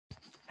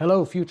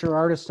Hello, future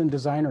artists and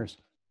designers.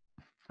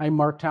 I'm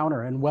Mark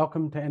Towner, and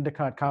welcome to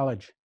Endicott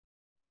College.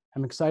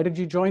 I'm excited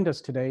you joined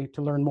us today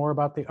to learn more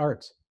about the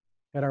arts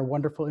at our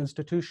wonderful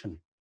institution.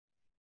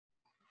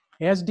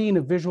 As Dean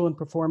of Visual and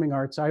Performing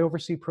Arts, I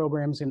oversee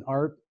programs in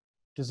art,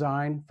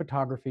 design,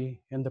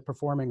 photography, and the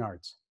performing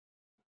arts.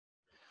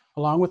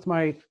 Along with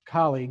my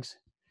colleagues,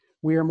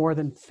 we are more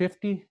than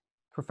 50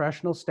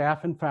 professional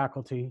staff and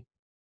faculty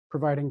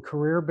providing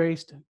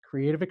career-based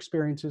creative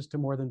experiences to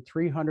more than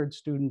 300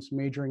 students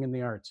majoring in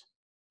the arts.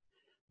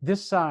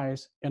 This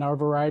size and our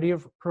variety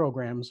of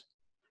programs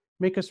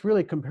make us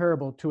really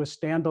comparable to a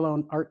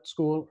standalone art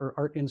school or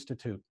art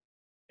institute,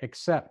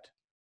 except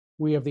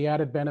we have the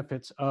added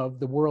benefits of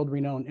the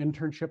world-renowned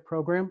internship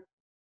program,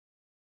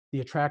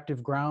 the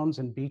attractive grounds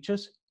and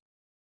beaches,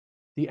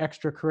 the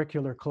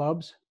extracurricular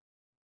clubs,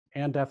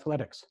 and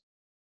athletics.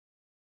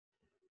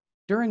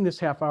 During this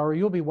half hour,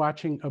 you'll be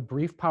watching a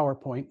brief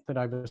PowerPoint that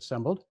I've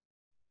assembled.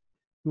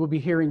 You will be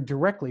hearing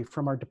directly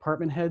from our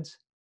department heads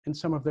and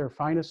some of their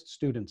finest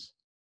students.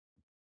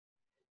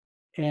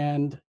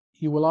 And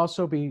you will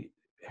also be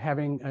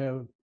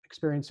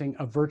experiencing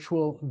a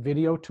virtual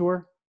video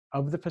tour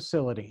of the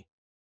facility.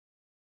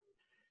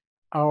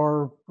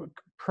 Our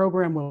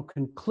program will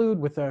conclude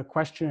with a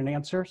question and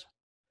answers,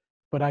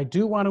 but I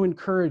do want to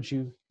encourage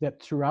you that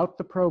throughout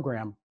the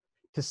program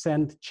to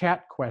send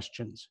chat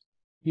questions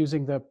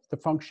using the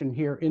function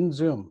here in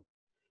Zoom.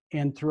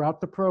 And throughout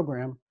the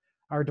program,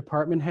 our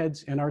department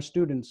heads and our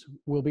students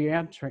will be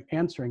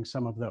answering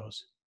some of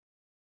those.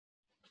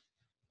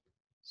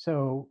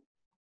 So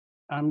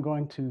I'm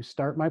going to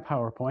start my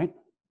PowerPoint.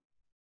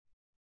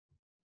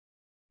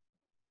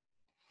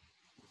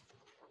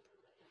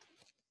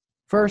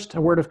 First,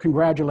 a word of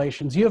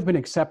congratulations. You have been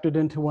accepted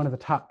into one of the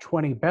top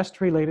 20 best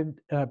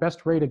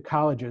rated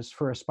colleges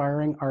for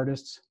aspiring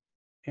artists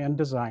and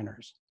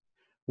designers.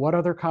 What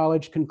other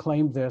college can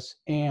claim this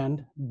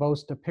and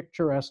boast a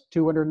picturesque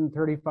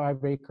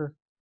 235-acre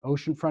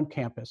oceanfront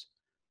campus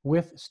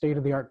with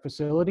state-of-the-art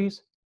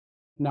facilities?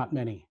 Not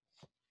many.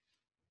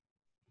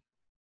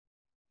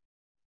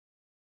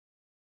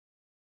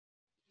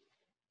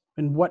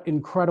 And what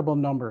incredible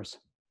numbers.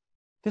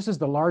 This is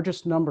the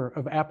largest number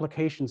of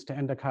applications to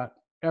Endicott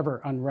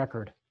ever on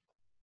record.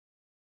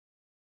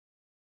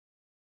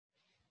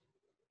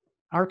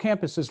 Our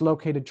campus is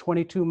located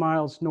 22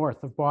 miles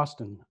north of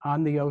Boston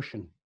on the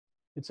ocean.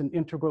 It's an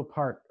integral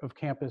part of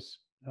campus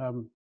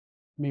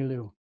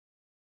milieu.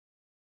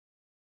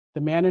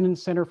 The Mannanen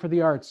Center for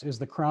the Arts is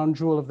the crown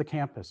jewel of the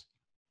campus,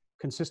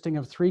 consisting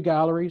of 3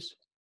 galleries,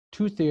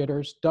 2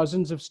 theaters,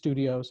 dozens of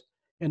studios,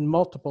 and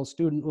multiple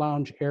student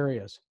lounge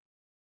areas.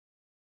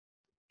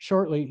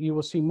 Shortly, you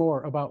will see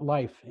more about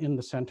life in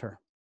the center.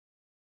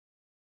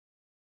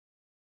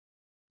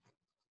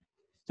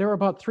 There are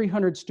about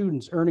 300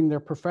 students earning their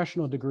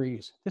professional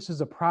degrees. This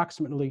is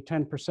approximately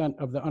 10%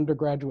 of the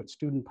undergraduate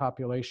student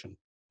population.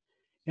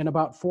 And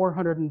about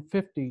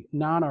 450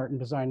 non-art and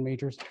design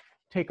majors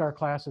take our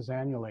classes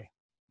annually.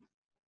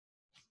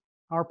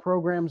 Our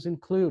programs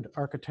include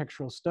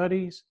architectural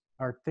studies,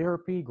 art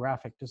therapy,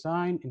 graphic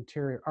design,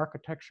 interior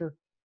architecture,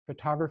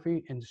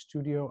 photography, and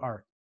studio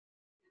art.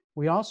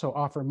 We also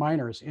offer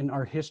minors in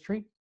art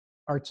history,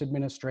 arts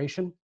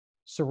administration,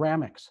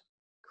 ceramics,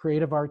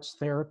 creative arts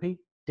therapy,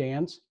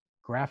 dance,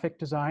 graphic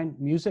design,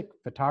 music,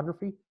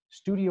 photography,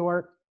 studio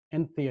art,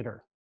 and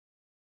theater.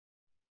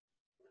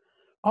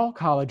 All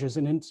colleges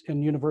and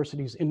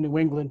universities in New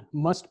England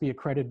must be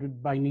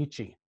accredited by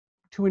NICHE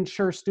to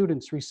ensure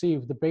students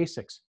receive the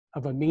basics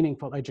of a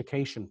meaningful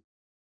education.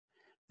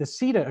 The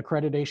CETA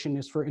accreditation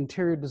is for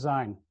interior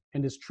design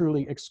and is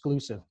truly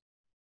exclusive.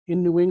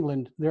 In New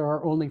England, there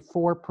are only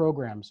 4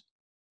 programs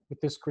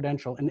with this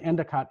credential, and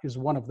Endicott is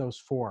one of those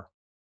 4.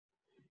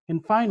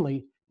 And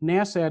finally,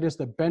 NASAD is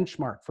the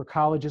benchmark for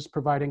colleges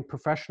providing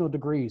professional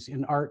degrees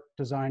in art,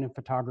 design, and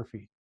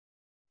photography.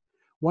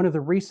 One of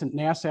the recent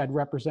NASAD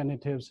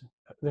representatives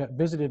that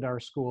visited our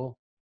school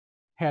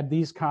had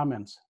these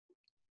comments.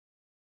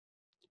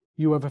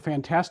 You have a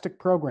fantastic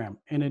program,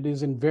 and it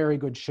is in very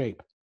good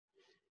shape.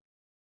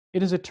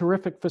 It is a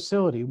terrific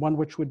facility, one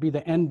which would be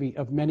the envy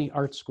of many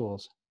art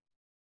schools.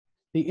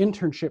 The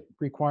internship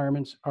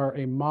requirements are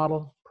a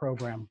model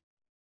program.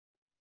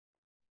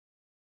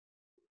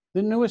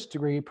 The newest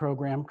degree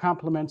program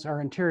complements our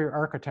interior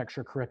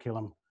architecture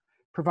curriculum,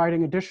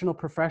 providing additional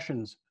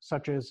professions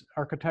such as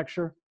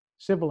architecture,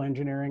 civil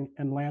engineering,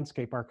 and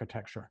landscape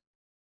architecture.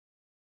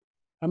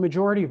 A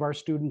majority of our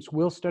students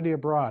will study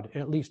abroad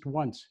at least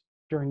once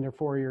during their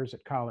 4 years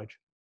at college.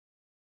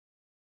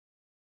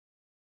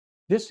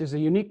 This is a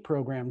unique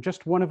program,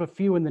 just one of a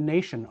few in the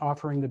nation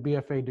offering the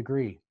BFA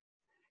degree.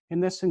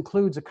 And this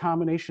includes a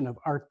combination of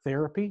art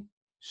therapy,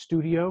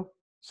 studio,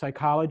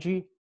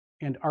 psychology,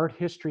 and art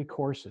history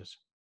courses.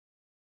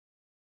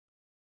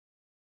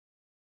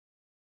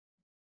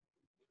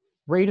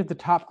 Rated the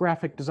top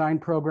graphic design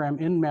program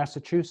in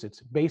Massachusetts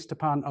based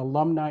upon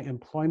alumni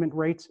employment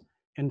rates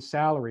and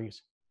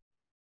salaries.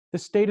 The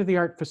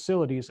state-of-the-art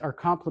facilities are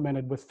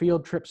complemented with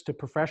field trips to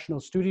professional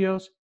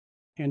studios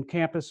and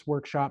campus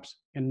workshops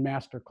and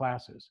master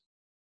classes.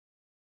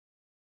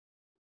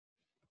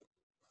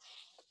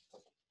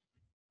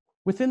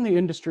 Within the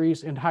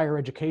industries and higher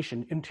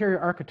education, interior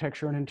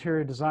architecture and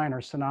interior design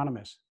are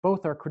synonymous.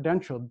 Both are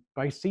credentialed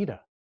by CETA.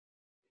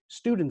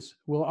 Students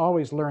will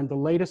always learn the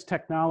latest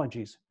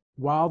technologies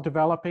while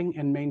developing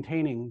and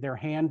maintaining their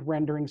hand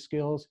rendering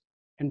skills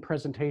and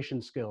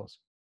presentation skills.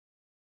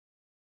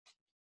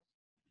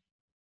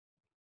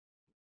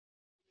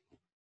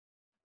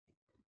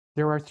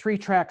 There are 3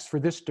 tracks for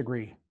this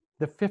degree: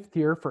 the 5th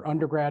year for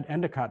undergrad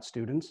Endicott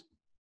students,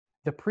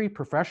 the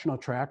pre-professional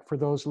track for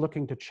those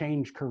looking to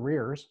change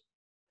careers,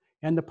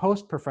 and the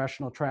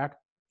post-professional track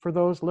for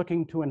those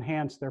looking to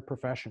enhance their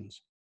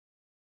professions.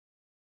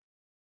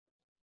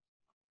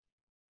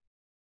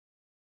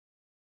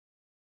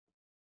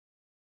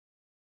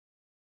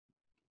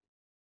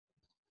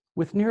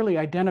 With nearly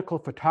identical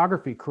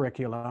photography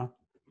curricula,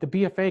 the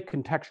B.F.A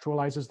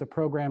contextualizes the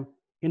program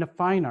in a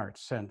fine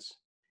arts sense,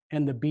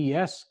 and the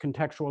B.S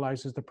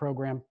contextualizes the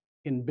program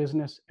in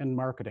business and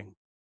marketing.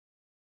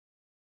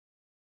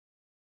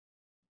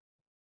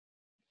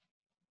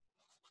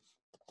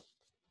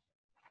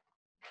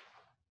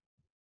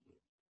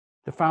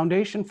 The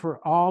foundation for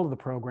all of the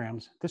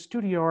programs, the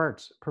studio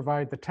arts,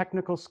 provide the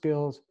technical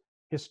skills,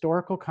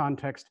 historical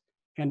context,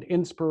 and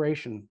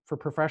inspiration for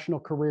professional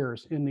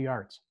careers in the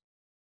arts.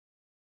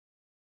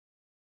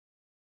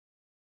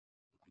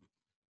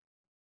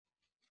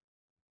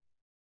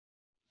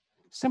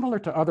 Similar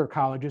to other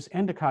colleges,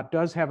 Endicott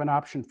does have an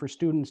option for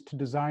students to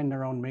design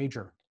their own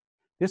major.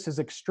 This is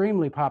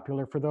extremely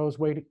popular for those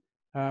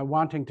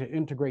wanting to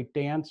integrate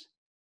dance,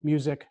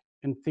 music,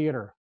 and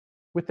theater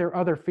with their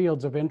other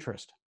fields of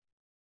interest.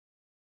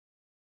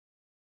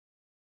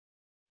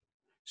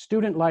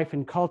 Student life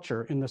and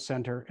culture in the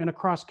center and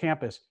across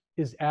campus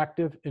is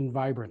active and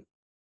vibrant.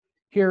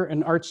 Here,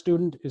 an art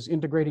student is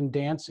integrating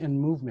dance and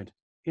movement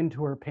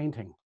into her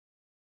painting.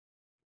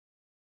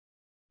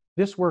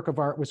 This work of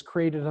art was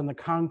created on the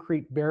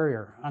concrete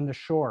barrier on the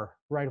shore,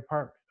 right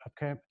part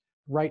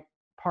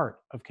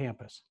of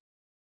campus.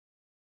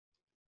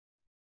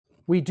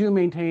 We do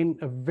maintain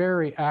a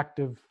very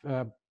active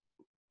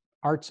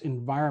arts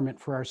environment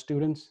for our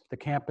students, the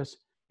campus,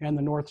 and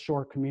the North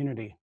Shore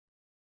community.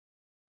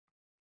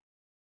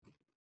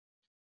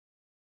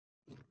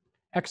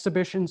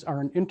 Exhibitions are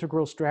an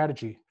integral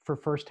strategy for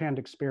firsthand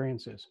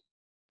experiences.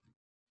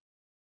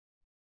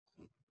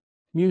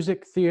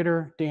 Music,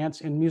 theater,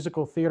 dance, and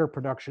musical theater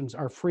productions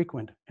are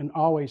frequent and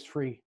always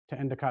free to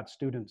Endicott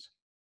students.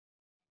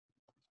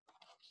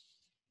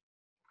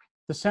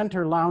 The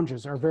center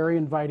lounges are very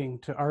inviting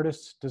to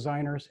artists,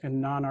 designers,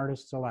 and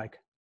non-artists alike.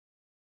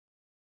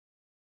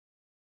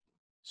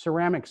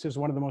 Ceramics is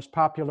one of the most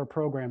popular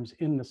programs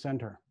in the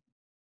center.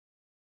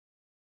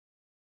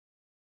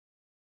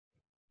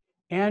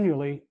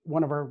 Annually,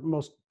 one of our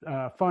most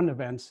fun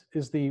events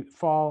is the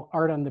Fall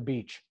Art on the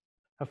Beach,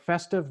 a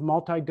festive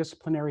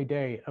multidisciplinary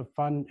day of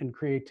fun and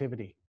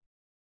creativity.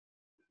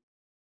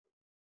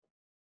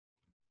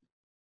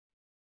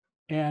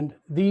 And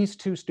these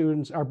 2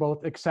 students are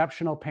both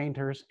exceptional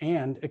painters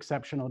and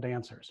exceptional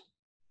dancers.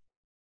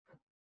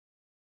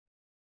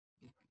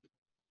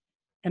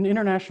 An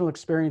international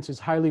experience is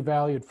highly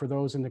valued for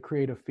those in the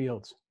creative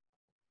fields.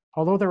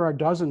 Although there are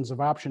dozens of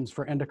options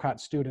for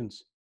Endicott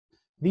students,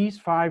 these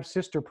 5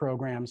 sister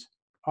programs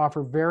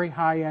offer very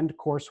high-end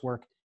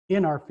coursework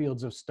in our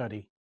fields of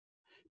study.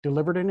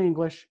 Delivered in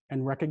English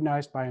and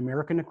recognized by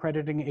American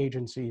accrediting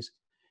agencies,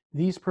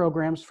 these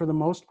programs, for the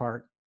most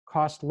part,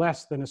 cost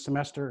less than a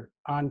semester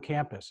on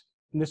campus,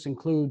 and this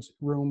includes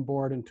room,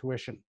 board, and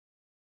tuition.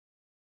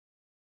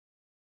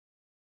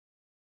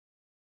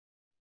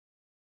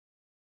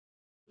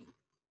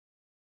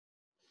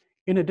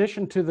 In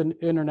addition to the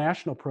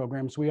international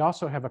programs, we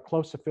also have a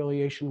close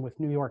affiliation with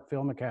New York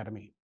Film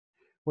Academy,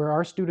 where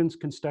our students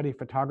can study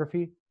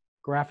photography,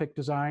 graphic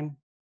design,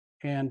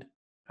 and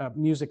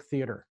music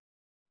theater,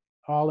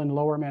 all in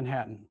Lower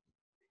Manhattan.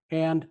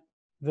 And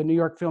the New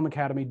York Film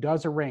Academy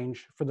does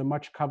arrange for the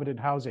much coveted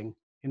housing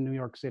in New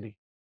York City.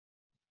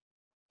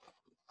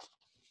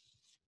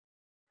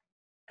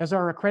 As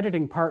our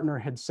accrediting partner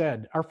had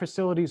said, our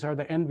facilities are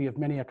the envy of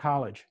many a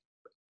college.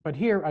 But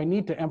here I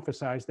need to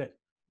emphasize that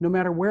no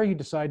matter where you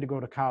decide to go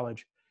to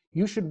college,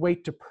 you should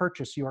wait to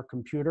purchase your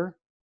computer,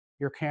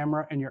 your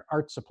camera, and your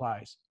art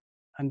supplies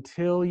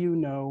until you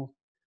know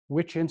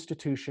which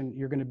institution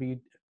you're going to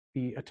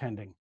be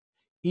attending.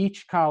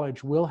 Each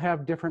college will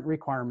have different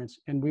requirements,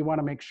 and we want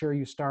to make sure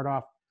you start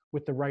off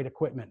with the right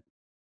equipment.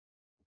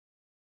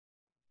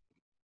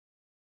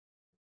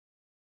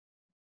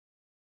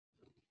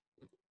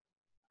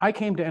 I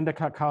came to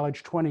Endicott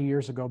College 20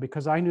 years ago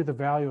because I knew the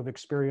value of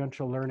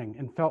experiential learning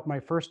and felt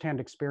my firsthand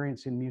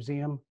experience in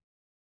museum,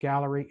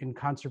 gallery, and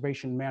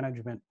conservation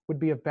management would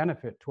be of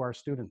benefit to our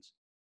students.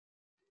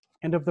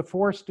 And of the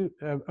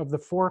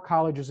 4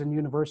 colleges and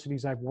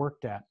universities I've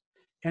worked at,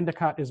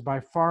 Endicott is by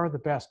far the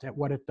best at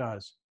what it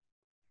does,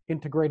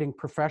 integrating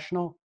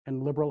professional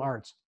and liberal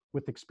arts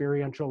with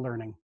experiential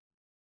learning.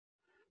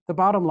 The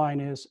bottom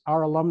line is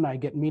our alumni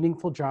get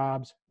meaningful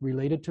jobs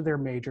related to their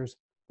majors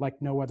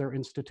like no other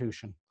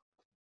institution.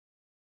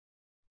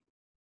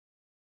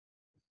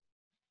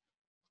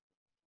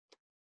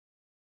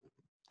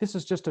 This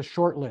is just a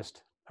short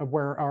list of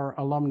where our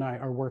alumni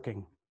are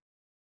working.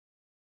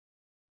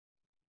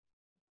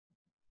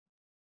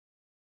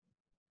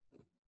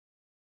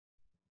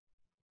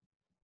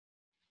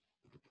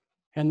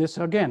 And this,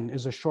 again,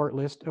 is a short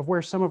list of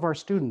where some of our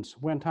students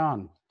went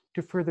on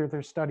to further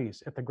their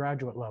studies at the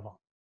graduate level.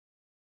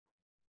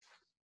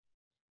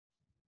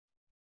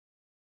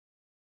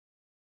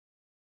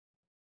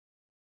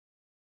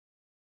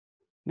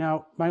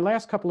 Now, my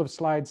last couple of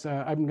slides,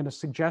 I'm going to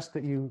suggest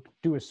that you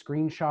do a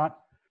screenshot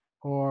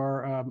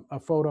or a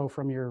photo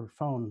from your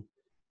phone.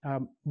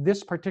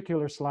 This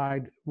particular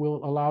slide will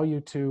allow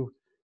you to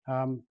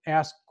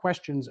ask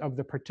questions of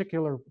the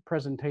particular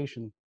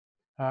presentation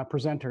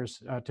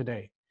presenters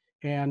today.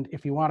 And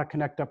if you want to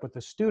connect up with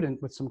the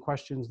student with some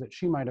questions that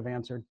she might have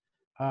answered,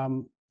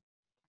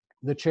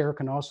 the chair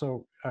can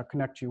also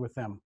connect you with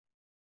them.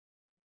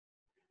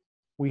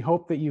 We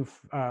hope that you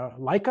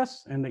like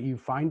us and that you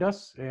find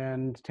us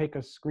and take a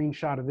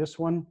screenshot of this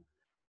one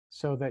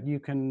so that you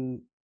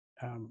can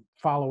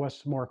follow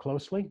us more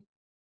closely.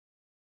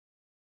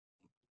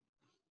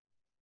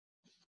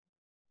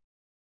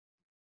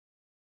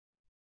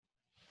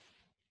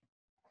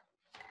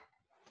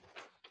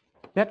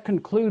 That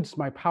concludes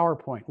my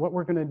PowerPoint. What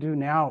we're going to do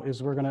now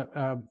is we're going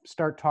to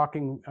start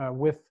talking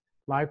with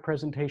live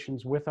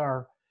presentations with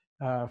our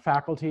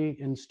faculty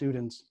and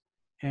students.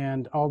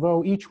 And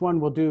although each one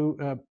will do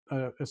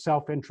a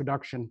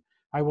self-introduction,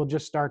 I will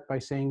just start by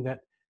saying that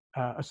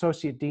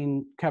Associate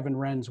Dean Kevin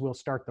Renz will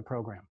start the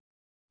program.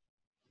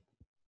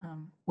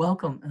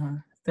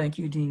 Welcome. Thank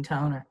you, Dean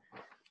Towner.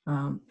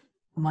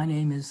 My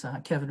name is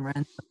Kevin Renz.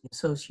 I'm the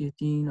Associate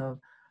Dean of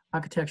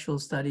Architectural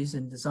Studies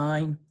and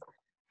Design.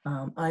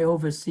 I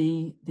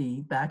oversee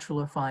the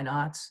Bachelor of Fine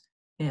Arts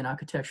in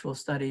Architectural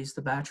Studies,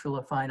 the Bachelor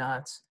of Fine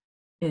Arts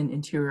in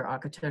Interior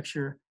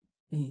Architecture,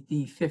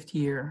 the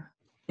fifth-year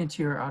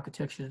Interior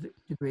Architecture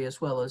degree,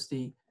 as well as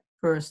the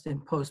first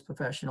and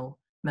post-professional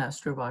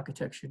Master of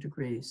Architecture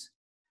degrees.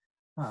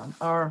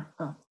 Our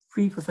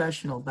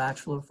pre-professional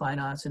Bachelor of Fine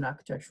Arts in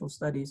Architectural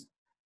Studies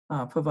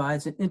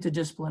provides an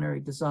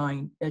interdisciplinary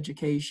design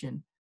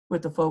education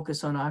with a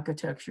focus on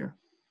architecture.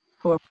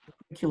 Core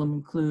curriculum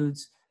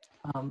includes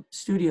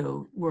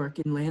studio work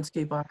in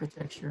landscape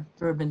architecture,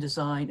 urban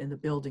design, and the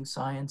building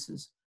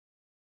sciences.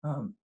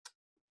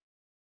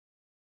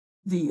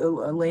 The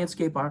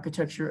landscape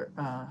architecture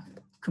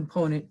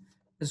component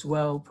as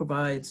well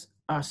provides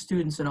our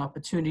students an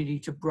opportunity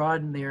to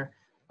broaden their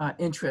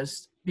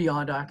interest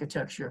beyond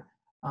architecture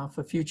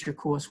for future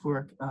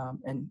coursework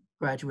and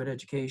graduate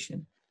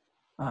education.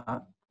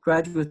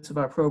 Graduates of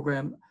our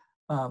program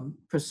can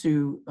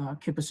pursue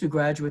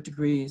graduate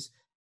degrees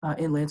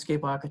in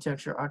landscape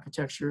architecture,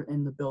 architecture,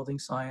 and the building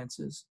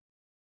sciences.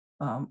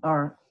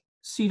 Our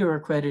CEDAR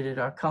accredited,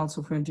 our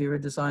Council for Interior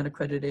Design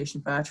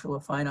Accreditation Bachelor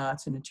of Fine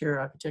Arts and Interior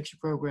Architecture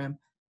program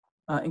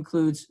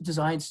includes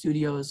design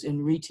studios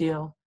in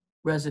retail,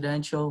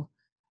 residential,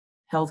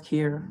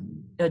 healthcare,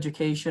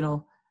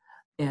 educational,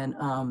 and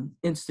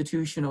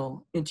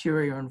institutional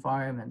interior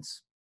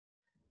environments.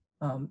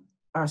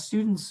 Our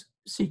students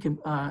seek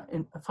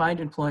find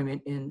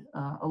employment in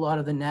a lot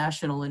of the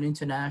national and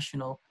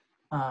international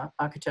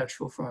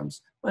architectural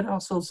firms, but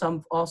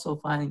some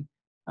find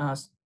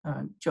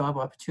job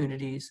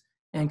opportunities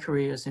and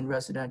careers in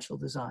residential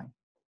design.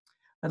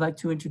 I'd like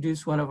to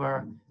introduce one of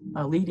our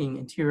leading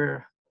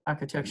interior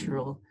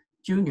architectural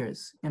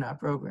juniors in our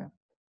program.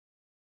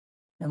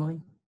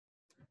 Emily?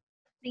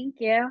 Thank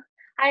you.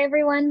 Hi,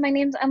 everyone. My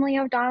name is Emily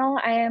O'Donnell.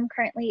 I am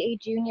currently a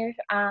junior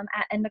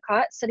at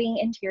M.F.A studying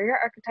interior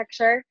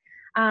architecture.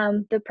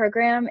 The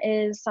program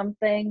is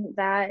something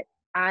that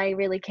I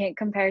really can't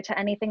compare to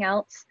anything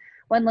else.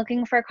 When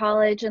looking for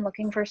college and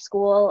looking for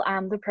school,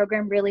 the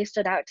program really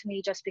stood out to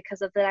me just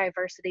because of the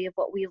diversity of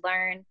what we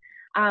learn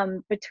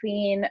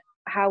between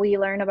how we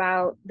learn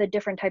about the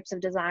different types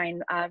of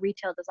design,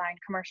 retail design,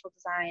 commercial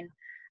design,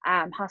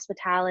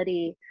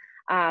 hospitality,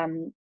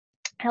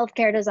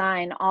 healthcare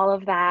design, all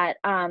of that,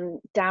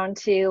 down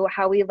to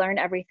how we learn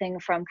everything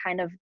from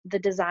kind of the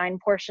design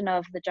portion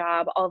of the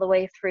job all the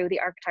way through the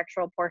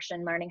architectural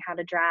portion, learning how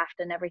to draft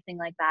and everything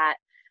like that.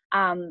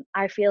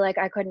 I feel like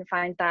I couldn't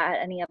find that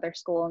at any other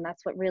school, and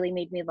that's what really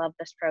made me love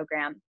this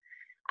program.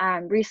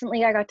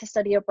 Recently, I got to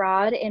study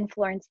abroad in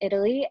Florence,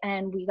 Italy,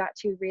 and we got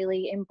to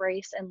really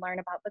embrace and learn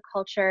about the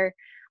culture.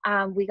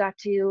 We got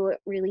to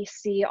really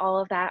see all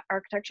of that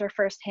architecture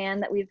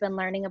firsthand that we've been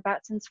learning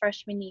about since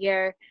freshman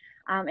year,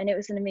 and it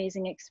was an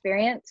amazing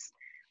experience.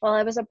 While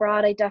I was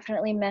abroad, I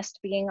definitely missed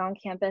being on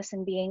campus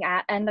and being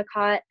at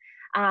Endicott.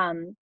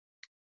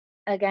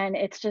 Again,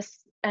 it's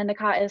just,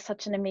 Endicott is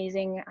such an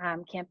amazing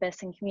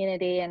campus and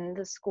community, and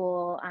the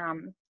school,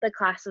 the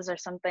classes are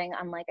something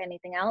unlike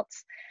anything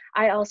else.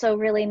 I also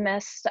really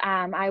missed,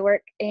 I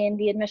work in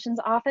the admissions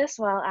office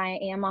while I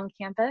am on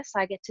campus.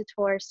 I get to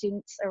tour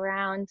students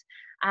around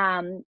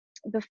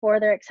before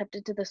they're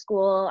accepted to the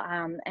school,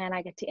 and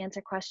I get to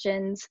answer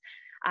questions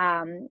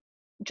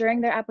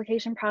during their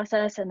application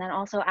process and then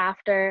also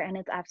after, and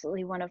it's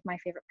absolutely one of my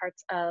favorite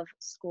parts of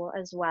school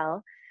as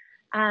well.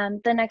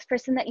 The next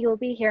person that you will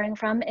be hearing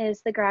from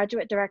is the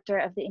graduate director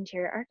of the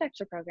Interior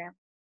Architecture program.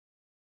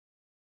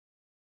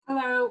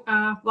 Hello,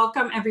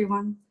 welcome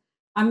everyone.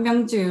 I'm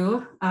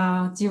Myung-ju,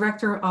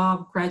 Director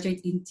of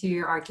Graduate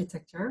Interior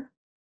Architecture.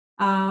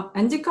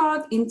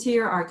 Endicott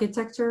Interior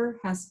Architecture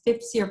has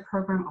 5th year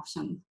program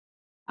option.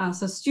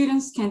 So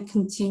students can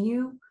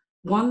continue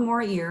 1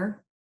 more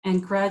year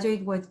and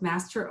graduate with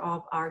Master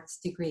of Arts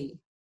degree.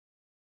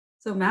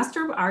 So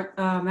Master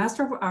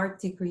of Art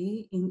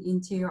degree in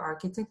Interior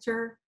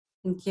Architecture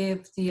can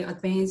give the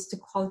advanced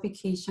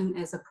qualification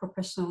as a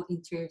professional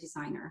interior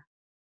designer.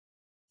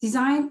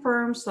 Design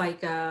firms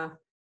like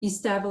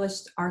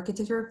established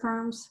architecture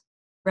firms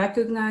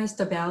recognize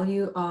the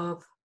value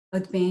of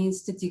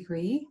advanced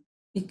degree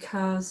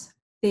because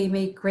they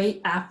make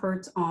great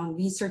efforts on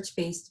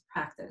research-based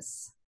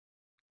practice.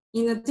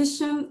 In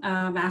addition,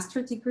 a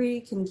master's degree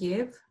can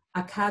give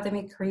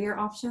academic career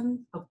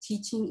option of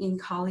teaching in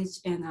college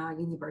and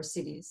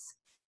universities.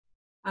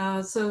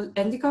 So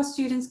Endicott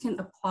students can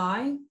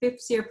apply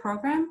 5th year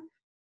program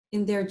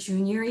in their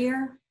junior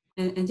year,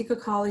 and Endicott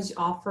College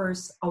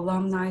offers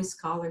alumni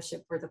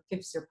scholarship for the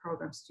 5th year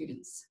program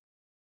students.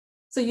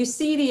 So you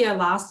see the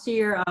last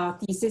year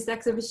thesis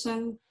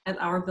exhibition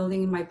at our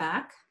building in my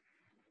back.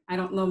 I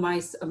don't know,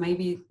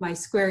 maybe my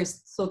square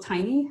is so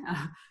tiny,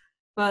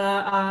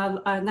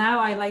 but now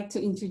I'd like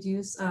to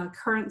introduce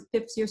current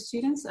 5th year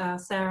students,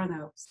 Sarah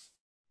Nopes.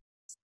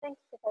 Thanks,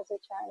 Professor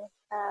Chen.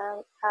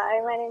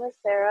 Hi, my name is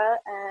Sarah,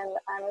 and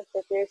I'm a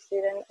 5th year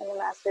student in the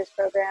master's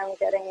program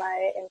getting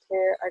my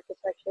interior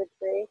architecture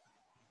degree.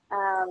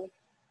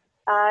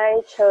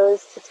 I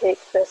chose to take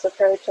this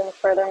approach and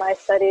further my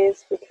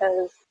studies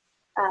because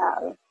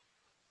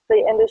the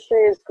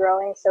industry is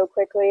growing so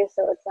quickly,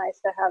 so it's nice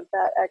to have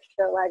that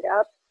extra leg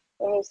up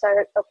when you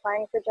start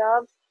applying for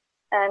jobs.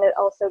 And it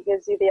also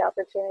gives you the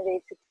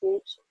opportunity to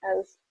teach,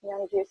 as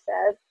Myung-ju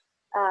said.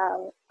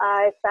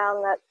 I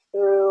found that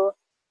through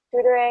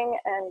tutoring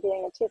and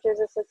being a teacher's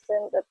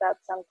assistant,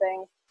 that's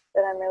something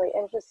that I'm really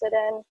interested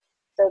in.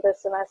 So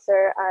this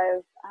semester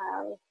I've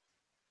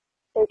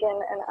taken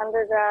an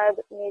undergrad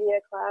media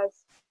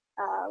class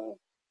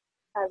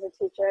as a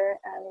teacher,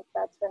 and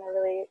that's been a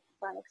really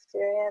fun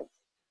experience.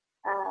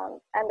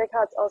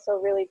 Endicott's also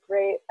really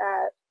great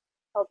at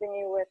helping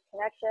you with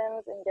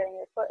connections and getting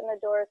your foot in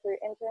the door through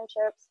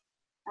internships.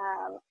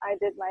 I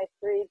did my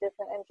 3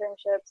 different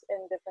internships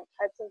in different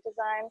types of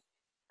design.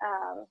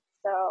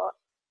 So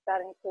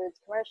that includes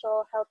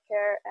commercial,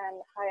 healthcare,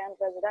 and high-end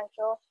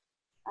residential.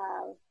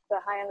 The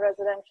high-end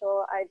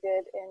residential I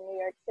did in New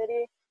York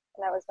City,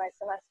 and that was my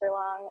semester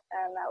long,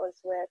 and that was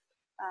with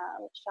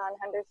Sean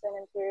Henderson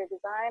Interior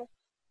Design.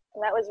 And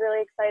that was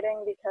really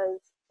exciting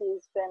because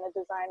he's been a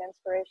design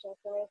inspiration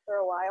for me for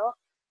a while.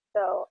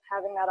 So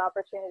having that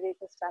opportunity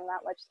to spend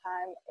that much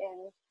time in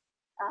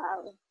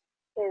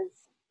his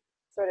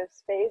sort of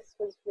space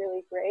was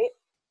really great.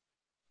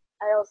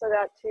 I also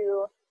got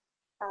to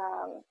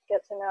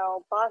get to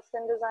know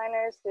Boston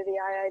designers through the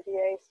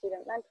IIDA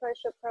student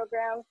mentorship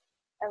program.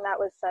 And that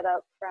was set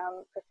up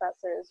from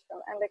professors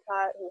from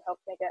Endicott who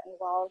helped me get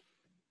involved.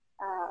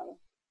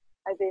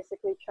 I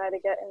basically try to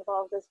get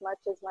involved as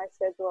much as my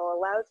schedule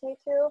allows me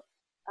to.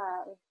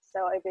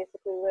 So I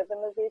basically live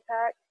in the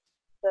VPAC,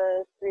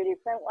 the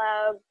 3D print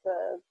lab,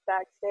 the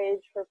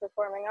backstage for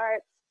performing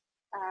arts,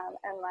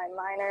 and my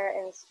minor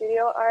in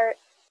studio art.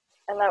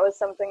 And that was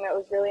something that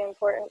was really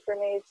important for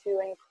me to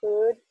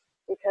include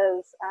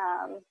because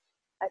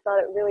I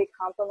thought it really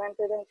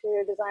complemented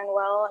interior design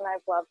well, and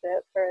I've loved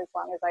it for as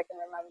long as I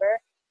can remember.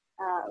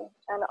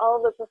 And all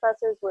of the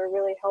professors were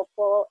really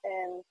helpful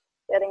in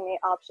getting me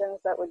options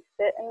that would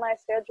fit in my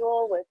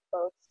schedule with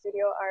both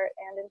studio art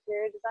and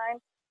interior design.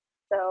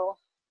 So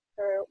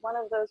for one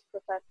of those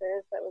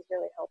professors that was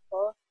really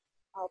helpful,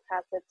 I'll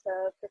pass it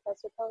to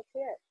Professor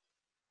Pelletier.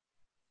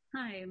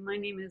 Hi, my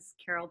name is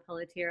Carol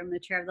Pelletier. I'm the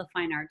chair of the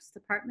Fine Arts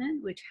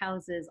Department, which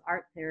houses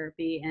art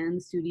therapy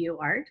and studio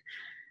art.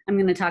 I'm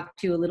going to talk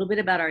to you a little bit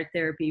about art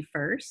therapy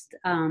first.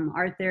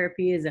 Art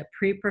therapy is a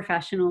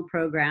pre-professional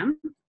program.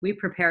 We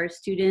prepare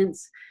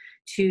students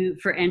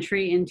for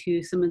entry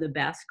into some of the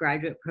best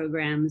graduate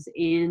programs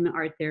in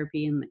art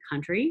therapy in the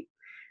country.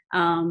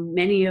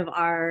 Many of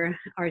our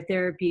art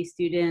therapy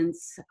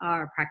students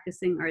are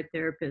practicing art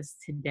therapists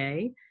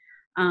today.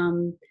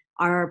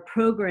 Our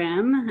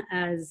program,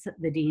 as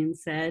the dean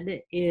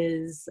said,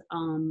 is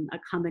a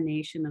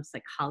combination of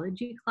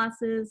psychology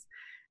classes,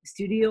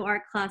 studio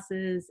art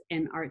classes,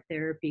 and art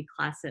therapy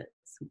classes.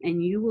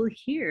 And you will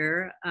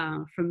hear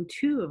from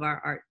 2 of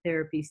our art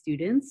therapy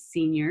students,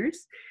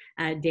 seniors,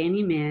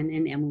 Danny Mann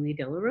and Emily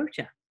De La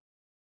Rocha.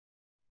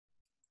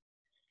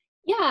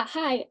 Yeah,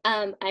 hi,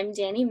 I'm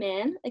Danny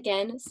Mann,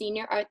 again,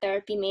 senior art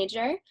therapy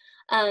major.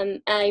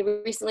 I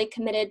recently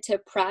committed to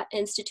Pratt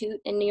Institute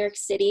in New York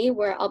City,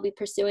 where I'll be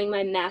pursuing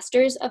my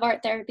master's of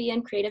art therapy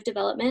and creative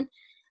development.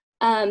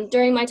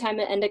 During my time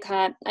at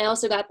Endicott, I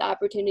also got the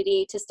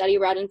opportunity to study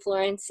Rod in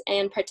Florence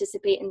and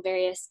participate in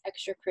various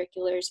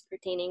extracurriculars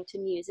pertaining to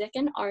music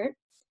and art.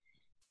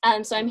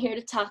 So I'm here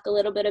to talk a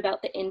little bit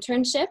about the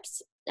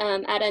internships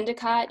At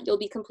Endicott, you'll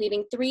be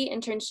completing 3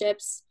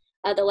 internships,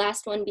 the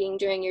last one being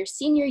during your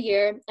senior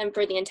year and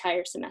for the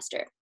entire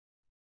semester.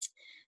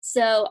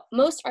 So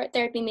most art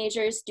therapy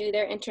majors do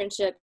their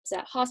internships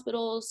at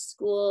hospitals,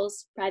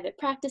 schools, private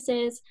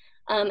practices,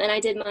 and I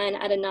did mine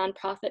at a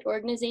nonprofit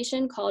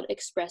organization called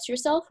Express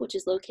Yourself, which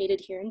is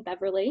located here in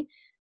Beverly.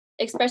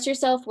 Express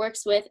Yourself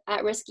works with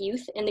at-risk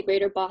youth in the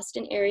greater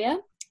Boston area.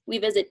 We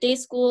visit day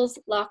schools,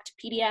 locked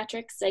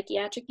pediatric,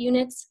 psychiatric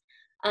units,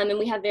 and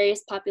we have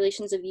various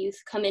populations of youth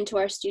come into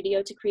our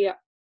studio to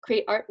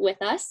create art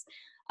with us.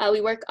 We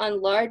work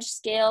on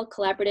large-scale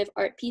collaborative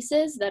art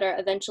pieces that are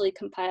eventually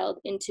compiled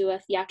into a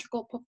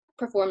theatrical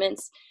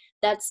performance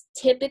that's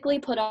typically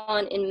put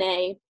on in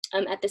May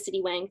at the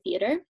City Wang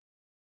Theater.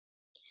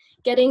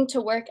 Getting to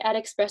work at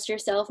Express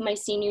Yourself my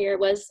senior year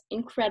was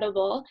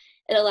incredible.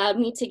 It allowed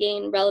me to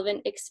gain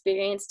relevant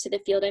experience to the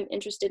field I'm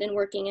interested in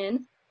working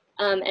in.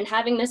 And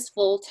having this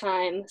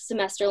full-time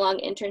semester-long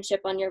internship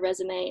on your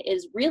resume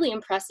is really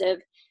impressive.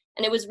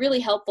 And it was really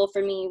helpful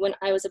for me when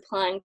I was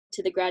applying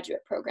to the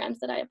graduate programs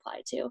that I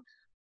applied to.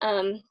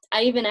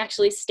 I even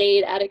actually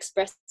stayed at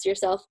Express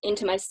Yourself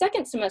into my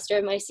second semester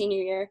of my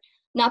senior year,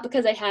 not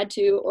because I had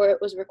to or it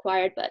was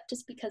required, but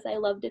just because I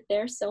loved it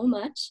there so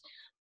much.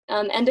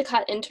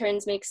 Endicott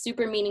interns make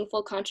super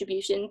meaningful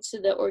contributions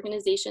to the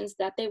organizations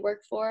that they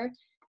work for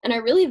and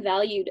are really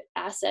valued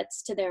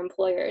assets to their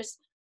employers.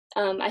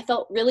 I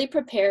felt really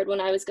prepared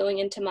when I was going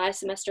into my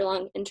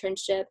semester-long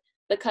internship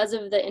because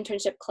of the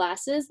internship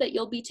classes that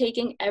you'll be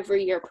taking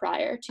every year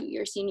prior to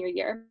your senior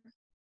year.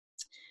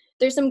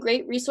 There's some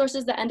great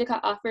resources that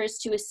Endicott offers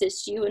to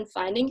assist you in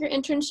finding your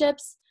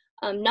internships,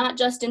 not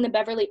just in the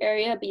Beverly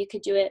area, but you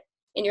could do it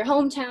in your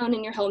hometown,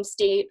 in your home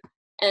state,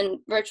 and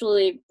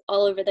virtually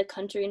all over the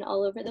country and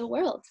all over the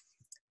world.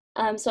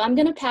 So I'm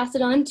gonna pass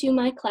it on to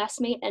my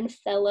classmate and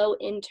fellow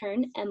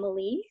intern,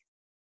 Emily.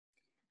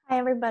 Hi,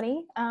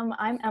 everybody.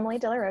 I'm Emily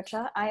De La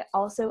Rocha. I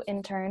also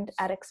interned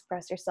at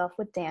Express Yourself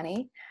with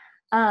Danny.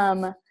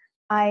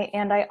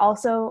 I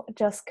also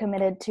just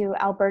committed to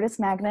Albertus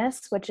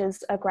Magnus, which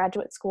is a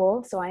graduate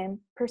school. So I am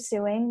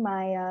pursuing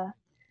my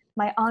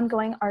my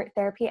ongoing art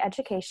therapy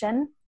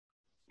education.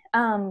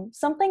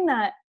 Something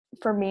that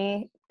for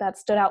me that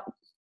stood out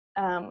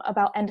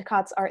about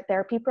Endicott's art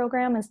therapy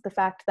program is the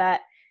fact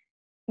that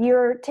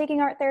you're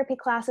taking art therapy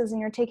classes and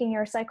you're taking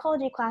your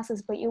psychology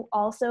classes, but you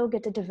also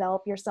get to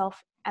develop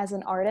yourself as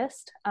an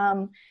artist.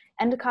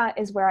 Endicott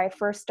is where I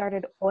first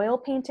started oil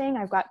painting.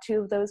 I've got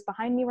 2 of those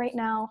behind me right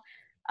now.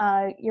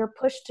 You're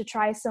pushed to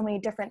try so many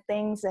different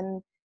things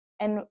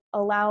and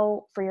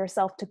allow for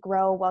yourself to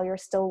grow while you're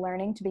still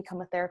learning to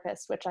become a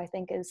therapist, which I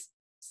think is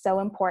so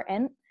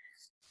important.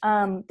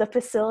 The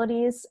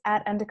facilities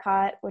at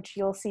Endicott, which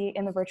you'll see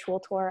in the virtual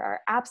tour,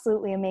 are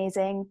absolutely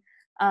amazing.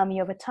 You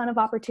have a ton of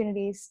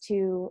opportunities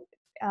to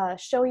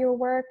show your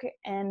work,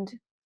 and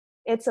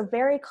it's a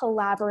very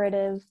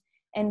collaborative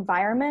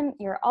environment.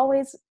 You're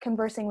always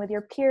conversing with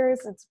your peers.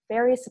 It's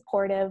very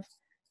supportive,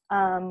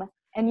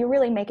 and you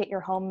really make it your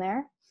home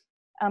there.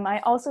 I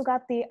also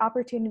got the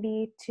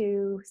opportunity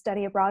to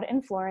study abroad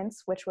in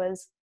Florence, which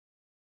was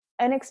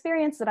an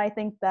experience that I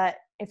think that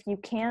if you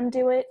can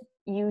do it,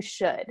 you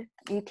should.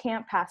 You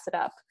can't pass it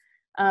up.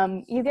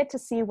 You get to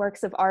see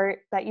works of art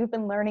that you've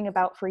been learning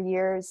about for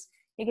years.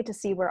 You get to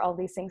see where all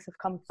these things have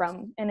come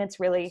from, and it's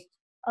really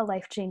a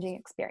life-changing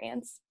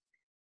experience.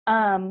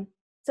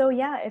 So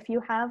yeah, if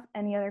you have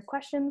any other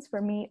questions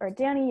for me or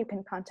Danny, you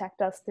can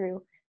contact us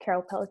through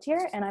Carol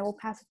Pelletier, and I will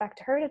pass it back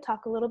to her to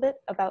talk a little bit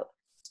about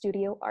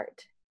studio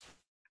art.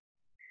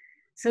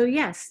 So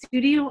yes,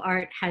 studio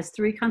art has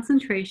 3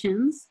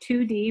 concentrations: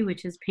 2D,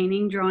 which is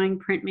painting, drawing,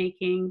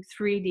 printmaking;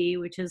 3D,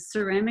 which is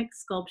ceramic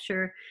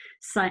sculpture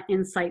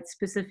and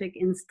site-specific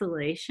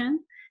installation;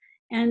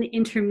 and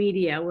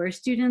intermedia, where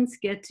students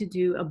get to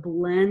do a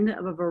blend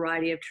of a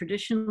variety of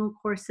traditional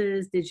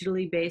courses,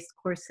 digitally based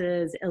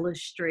courses,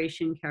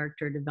 illustration,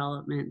 character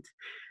development,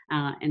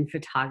 and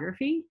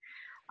photography.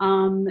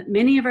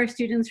 Many of our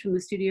students from the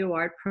studio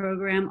art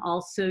program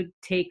also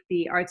take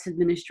the arts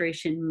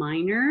administration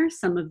minor.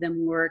 Some of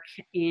them work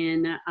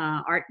in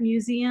art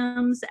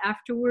museums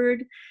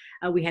afterward.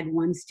 We had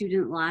one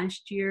student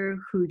last year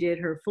who did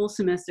her full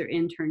semester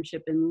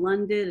internship in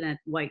London at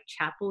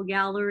Whitechapel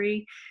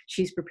Gallery.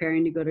 She's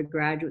preparing to go to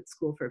graduate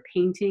school for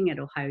painting at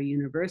Ohio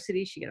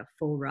University. She got a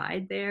full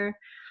ride there.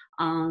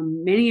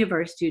 Many of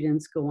our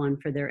students go on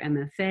for their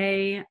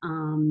M.F.A.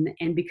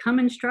 And become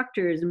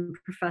instructors and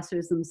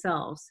professors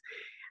themselves.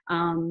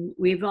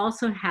 We've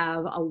also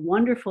have a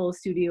wonderful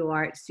studio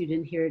art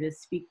student here to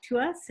speak to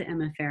us,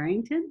 Emma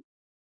Farrington.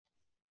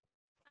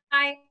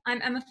 Hi,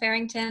 I'm Emma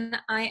Farrington.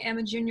 I am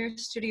a junior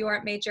studio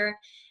art major.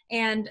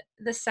 And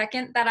the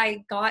second that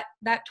I got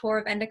that tour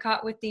of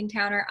Endicott with Dean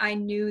Towner, I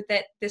knew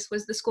that this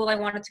was the school I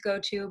wanted to go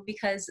to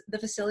because the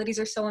facilities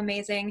are so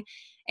amazing.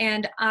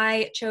 And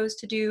I chose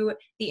to do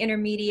the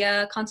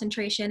intermedia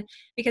concentration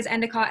because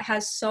Endicott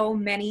has so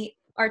many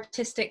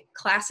artistic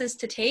classes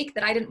to take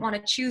that I didn't want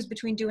to choose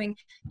between doing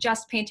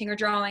just painting or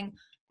drawing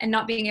and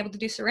not being able to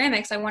do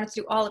ceramics. I wanted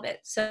to do all of it.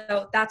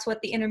 So that's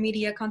what the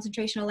intermedia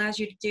concentration allows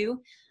you to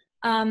do.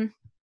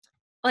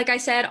 Like I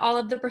said, all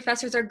of the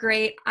professors are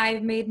great.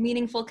 I've made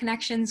meaningful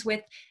connections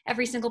with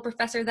every single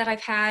professor that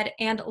I've had,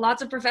 and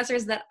lots of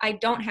professors that I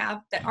don't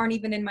have that aren't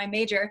even in my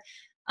major.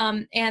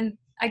 And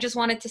I just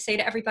wanted to say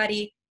to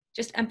everybody,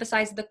 just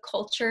emphasize the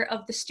culture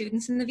of the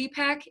students in the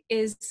VPAC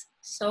is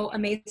so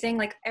amazing.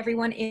 Like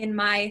everyone in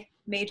my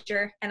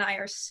major and I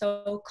are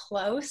so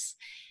close.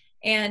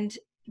 And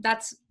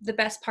that's the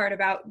best part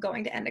about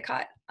going to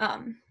Endicott.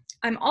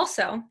 I'm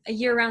also a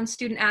year-round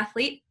student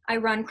athlete. I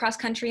run cross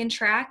country and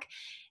track.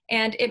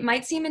 And it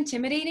might seem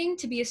intimidating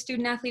to be a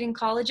student athlete in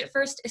college at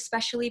first,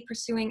 especially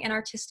pursuing an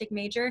artistic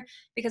major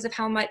because of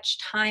how much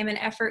time and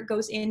effort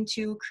goes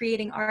into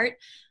creating art.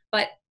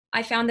 But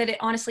I found that it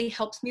honestly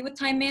helps me with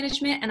time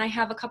management. And I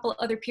have a couple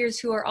other peers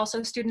who are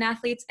also student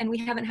athletes, and we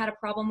haven't had a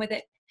problem with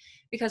it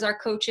because our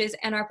coaches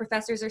and our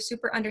professors are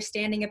super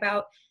understanding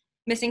about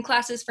missing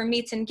classes for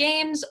meets and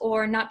games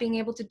or not being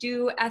able to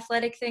do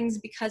athletic things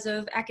because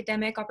of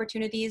academic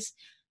opportunities.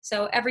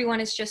 So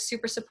everyone is just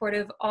super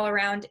supportive all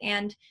around.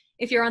 And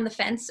if you're on the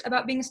fence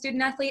about being a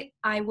student athlete,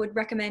 I would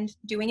recommend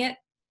doing it.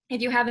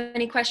 If you have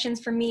any questions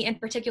for me in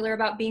particular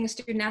about being a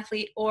student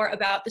athlete or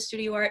about the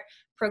studio art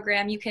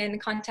program, you can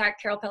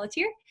contact Carol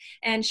Pelletier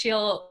and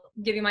she'll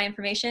give you my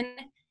information.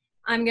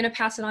 I'm going to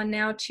pass it on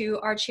now to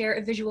our chair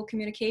of visual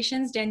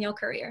communications, Danielle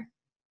Currier.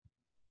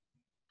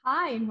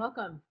 Hi and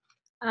welcome.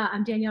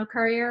 I'm Danielle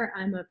Currier.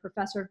 I'm a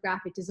professor of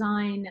graphic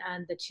design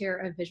and the chair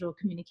of visual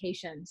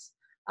communications.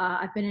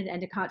 I've been at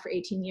Endicott for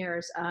 18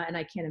 years and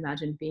I can't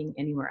imagine being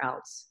anywhere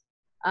else.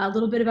 A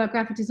little bit about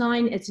graphic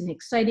design. It's an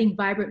exciting,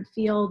 vibrant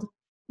field.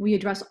 We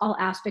address all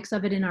aspects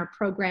of it in our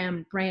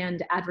program: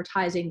 brand,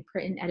 advertising,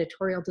 print and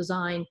editorial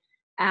design,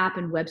 app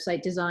and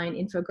website design,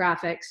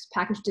 infographics,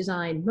 package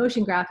design,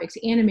 motion graphics,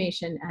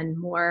 animation, and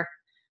more.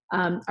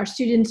 Our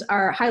students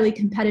are highly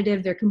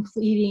competitive. They're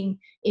completing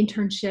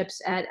internships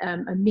at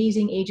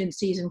amazing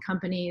agencies and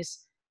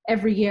companies.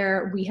 Every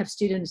year, we have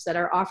students that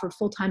are offered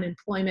full-time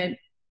employment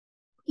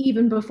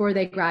even before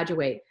they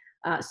graduate.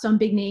 Some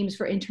big names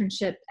for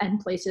internship and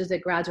places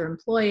that grads are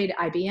employed: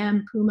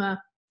 IBM, Puma,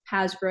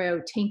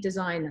 Hasbro, Tank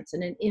Design, that's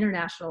an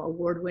international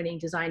award-winning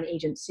design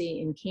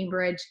agency in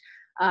Cambridge,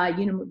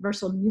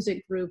 Universal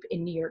Music Group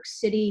in New York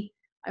City.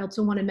 I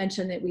also want to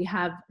mention that we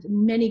have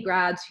many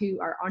grads who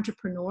are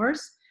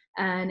entrepreneurs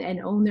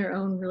and own their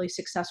own really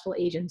successful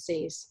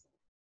agencies.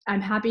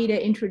 I'm happy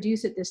to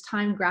introduce at this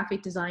time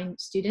graphic design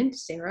student,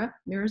 Sarah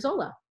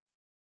Mirazola.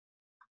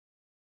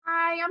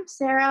 Hi, I'm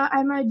Sarah.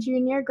 I'm a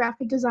junior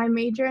graphic design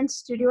major and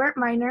studio art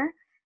minor.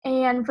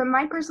 And from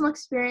my personal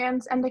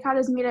experience, Endicott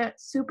has made it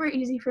super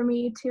easy for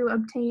me to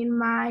obtain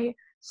my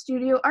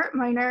studio art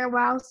minor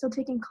while still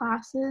taking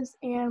classes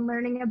and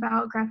learning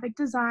about graphic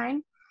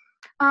design.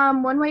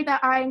 One way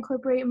that I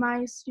incorporate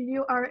my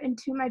studio art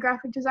into my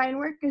graphic design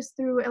work is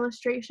through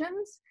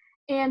illustrations.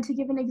 And to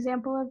give an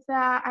example of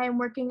that, I am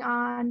working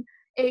on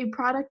a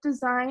product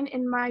design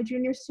in my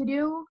junior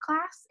studio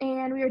class,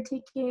 and we are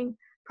taking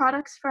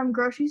products from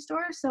grocery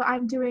stores. So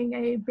I'm doing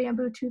a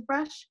bamboo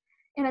toothbrush,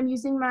 and I'm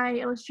using my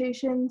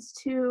illustrations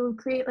to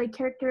create like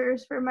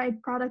characters for my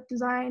product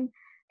design.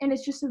 And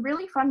it's just a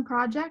really fun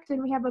project,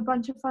 and we have a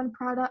bunch of fun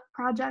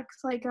projects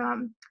like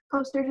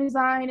poster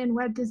design and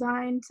web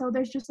design. So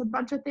there's just a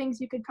bunch of things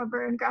you could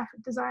cover in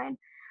graphic design.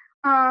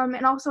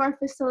 And also our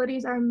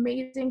facilities are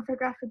amazing for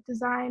graphic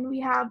design. We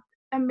have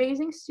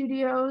amazing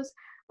studios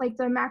like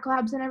the Mac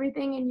Labs and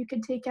everything, and you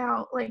could take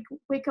out like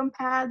Wacom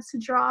pads to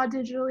draw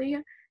digitally.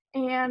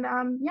 And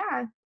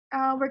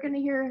we're going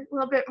to hear a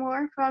little bit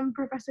more from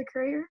Professor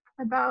Currier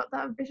about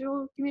the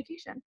visual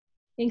communication.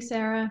 Thanks,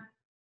 Sarah.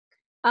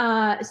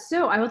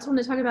 So I also want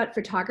to talk about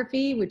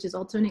photography, which is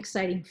also an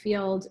exciting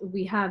field.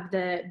 We have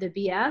the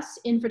BS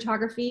in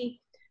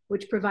photography,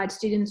 which provides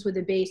students with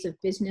a base of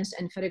business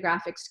and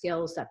photographic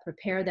skills that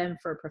prepare them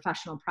for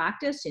professional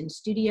practice in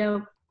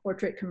studio,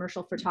 portrait,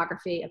 commercial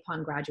photography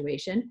upon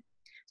graduation.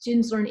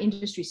 Students learn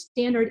industry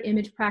standard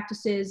image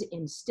practices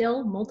in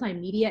still,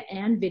 multimedia,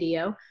 and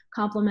video,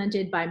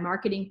 complemented by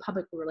marketing,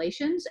 public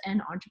relations,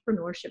 and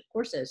entrepreneurship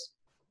courses.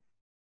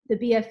 The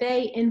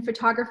BFA in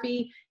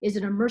photography is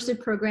an immersive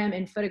program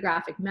in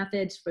photographic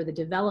methods for the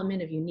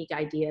development of unique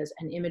ideas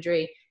and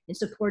imagery in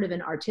support of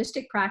an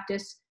artistic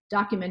practice,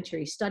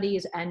 documentary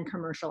studies, and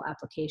commercial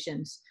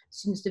applications.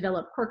 Students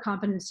develop core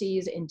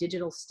competencies in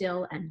digital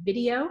still and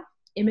video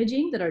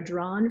imaging that are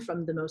drawn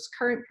from the most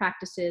current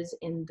practices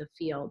in the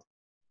field.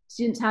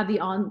 Students have the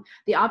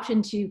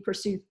option to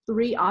pursue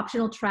 3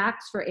 optional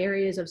tracks for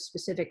areas of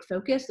specific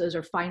focus. Those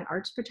are fine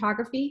arts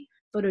photography,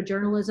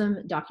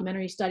 photojournalism,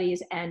 documentary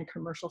studies, and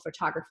commercial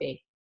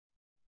photography.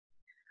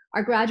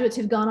 Our graduates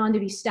have gone on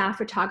to be staff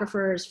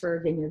photographers for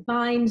Vineyard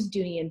Vines,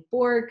 Dooney and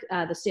Bourke,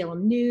 the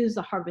Salem News,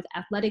 the Harvard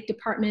Athletic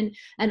Department,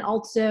 and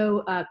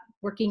also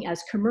working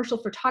as commercial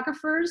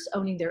photographers,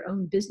 owning their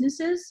own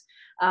businesses,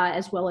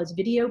 as well as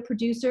video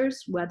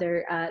producers,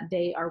 whether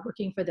they are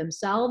working for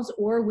themselves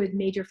or with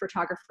major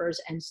photographers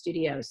and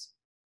studios.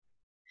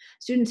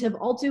 Students have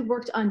also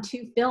worked on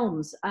 2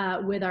 films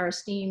with our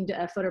esteemed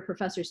photo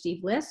professor,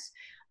 Steve Liss.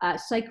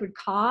 Sacred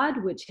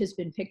Cod, which has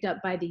been picked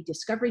up by the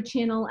Discovery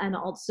Channel, and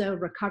also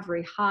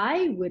Recovery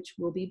High, which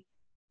will be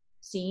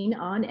seen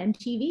on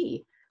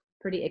MTV.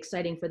 Pretty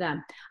exciting for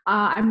them.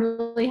 I'm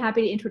really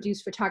happy to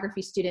introduce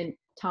photography student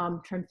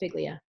Tom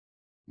Tremfiglia.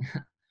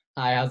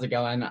 Hi, how's it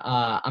going?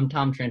 I'm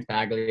Tom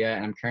Tranfaglia,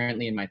 and I'm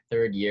currently in my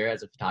 3rd year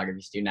as a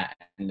photography student at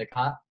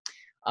Endicott.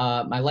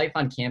 My life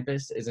on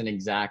campus isn't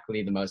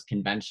exactly the most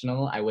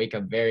conventional. I wake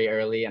up very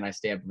early and I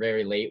stay up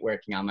very late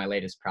working on my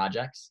latest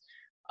projects.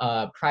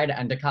 Prior to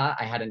Endicott,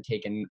 I hadn't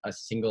taken a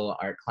single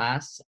art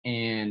class,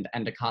 and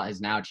Endicott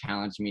has now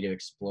challenged me to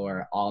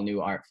explore all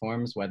new art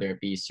forms, whether it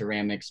be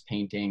ceramics,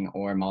 painting,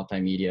 or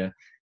multimedia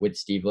with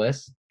Steve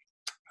Liss.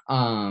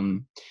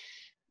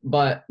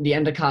 But the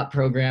Endicott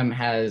program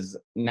has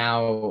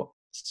now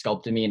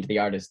sculpted me into the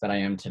artist that I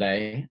am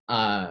today.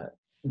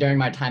 During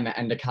my time at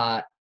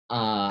Endicott,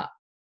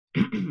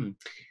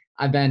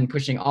 I've been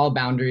pushing all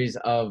boundaries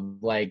of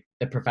like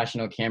the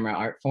professional camera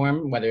art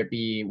form, whether it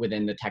be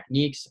within the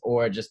techniques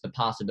or just the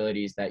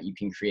possibilities that you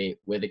can create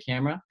with a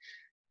camera.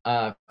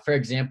 For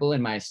example,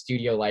 in my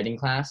studio lighting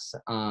class,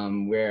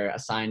 we're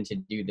assigned to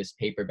do this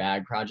paper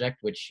bag project,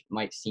 which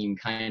might seem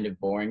kind of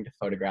boring to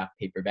photograph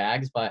paper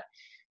bags, but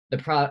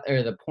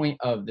the point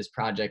of this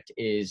project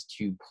is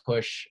to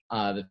push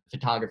the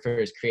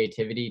photographer's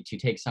creativity to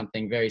take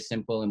something very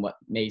simple and what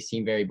may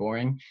seem very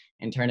boring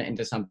and turn it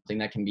into something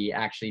that can be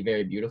actually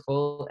very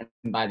beautiful.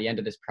 And by the end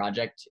of this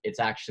project,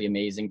 it's actually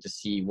amazing to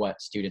see what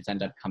students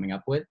end up coming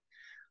up with.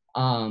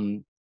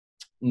 Now,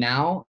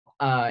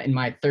 in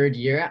my 3rd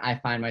year, I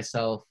find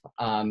myself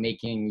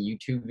making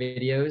YouTube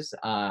videos.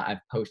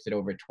 I've posted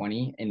over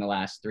 20 in the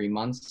last 3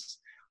 months,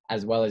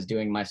 as well as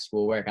doing my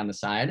schoolwork on the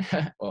side.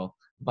 Well,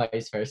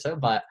 vice versa,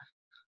 but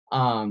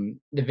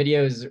the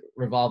videos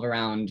revolve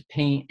around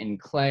paint and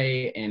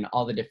clay and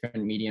all the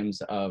different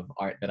mediums of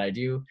art that I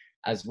do,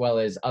 as well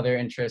as other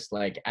interests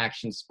like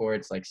action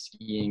sports like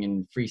skiing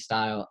and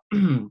freestyle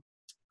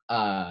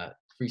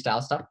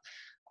freestyle stuff.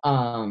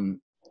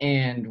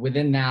 And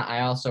within that,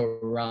 I also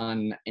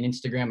run an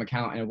Instagram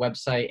account and a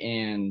website,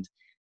 and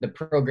the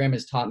program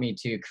has taught me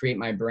to create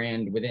my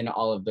brand within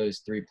all of those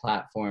 3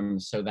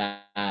 platforms so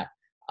that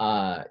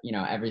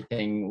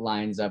everything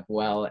lines up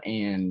well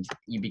and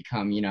you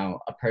become,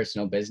 a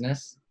personal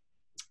business.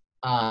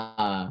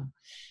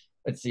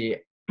 Let's see.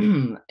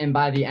 And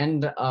by the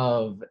end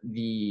of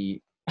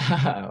the,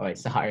 wait,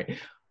 sorry.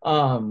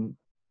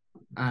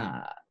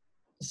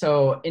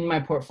 So in my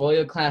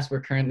portfolio class,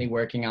 we're currently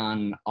working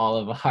on all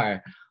of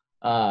our,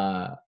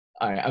 all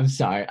right, I'm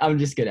sorry. I'm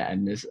just going to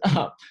end this.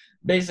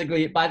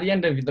 Basically, by the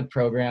end of the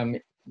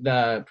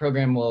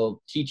program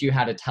will teach you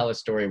how to tell a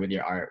story with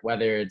your art,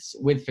 whether it's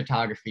with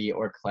photography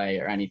or clay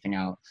or anything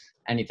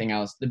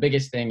else. The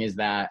biggest thing is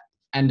that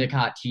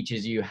Endicott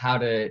teaches you how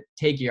to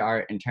take your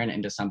art and turn it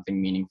into something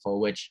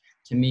meaningful, which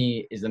to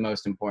me is the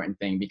most important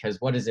thing,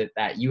 because what is it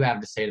that you have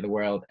to say to the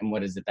world and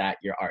what is it that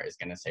your art is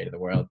going to say to the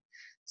world?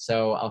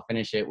 So I'll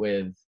finish it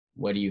with,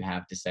 what do you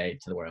have to say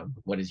to the world?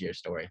 What is your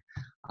story?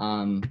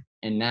 And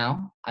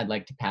now I'd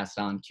like to pass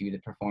it on to the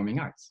performing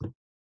arts.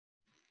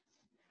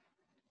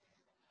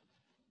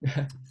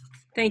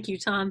 Thank you,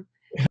 Tom.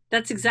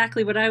 That's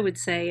exactly what I would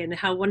say, and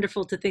how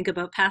wonderful to think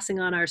about passing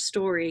on our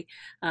story.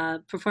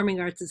 Performing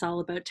arts is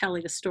all about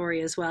telling a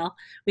story as well.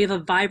 We have a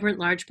vibrant,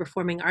 large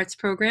performing arts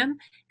program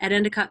at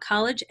Endicott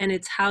College, and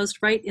it's housed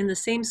right in the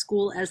same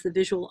school as the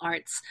visual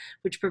arts,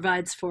 which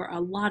provides for a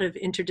lot of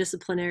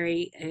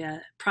interdisciplinary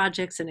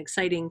projects and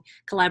exciting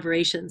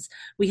collaborations.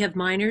 We have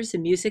minors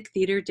in music,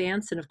 theater,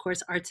 dance, and of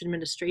course, arts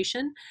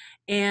administration.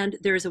 And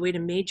there is a way to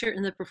major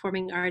in the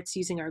performing arts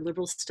using our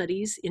liberal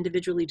studies,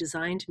 individually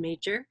designed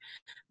major.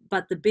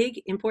 But the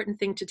big important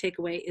thing to take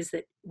away is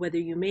that whether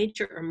you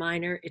major or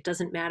minor, it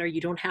doesn't matter.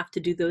 You don't have to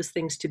do those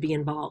things to be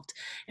involved.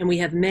 And we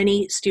have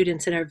many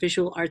students in our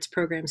visual arts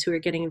programs who are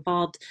getting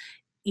involved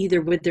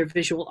either with their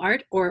visual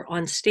art or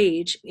on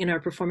stage in our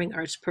performing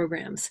arts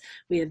programs.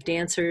 We have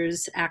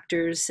dancers,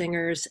 actors,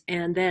 singers,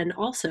 and then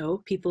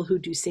also people who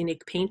do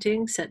scenic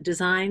painting, set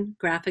design,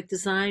 graphic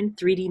design,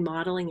 3D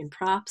modeling and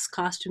props,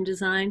 costume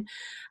design.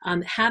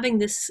 Having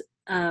this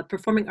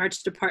performing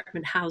arts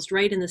department housed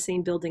right in the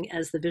same building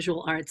as the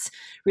visual arts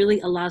really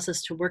allows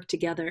us to work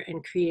together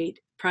and create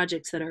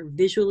projects that are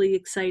visually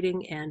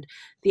exciting and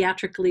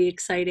theatrically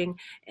exciting,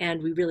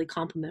 and we really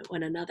complement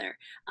one another.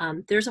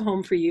 There's a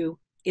home for you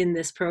in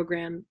this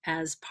program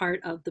as part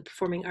of the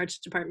performing arts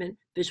department,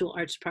 visual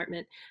arts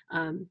department.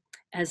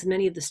 As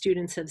many of the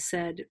students have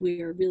said,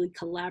 we are a really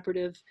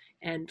collaborative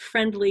and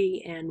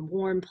friendly and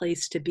warm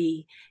place to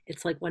be.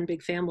 It's like one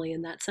big family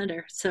in that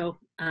center. So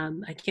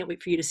I can't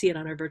wait for you to see it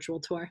on our virtual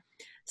tour.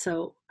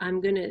 So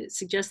I'm going to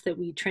suggest that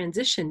we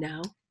transition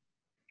now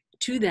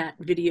to that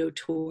video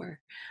tour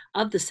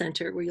of the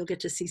center, where you'll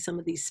get to see some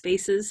of these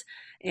spaces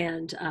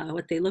and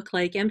what they look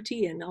like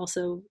empty, and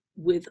also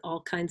with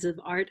all kinds of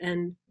art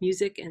and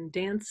music and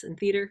dance and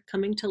theater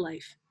coming to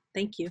life.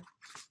 Thank you.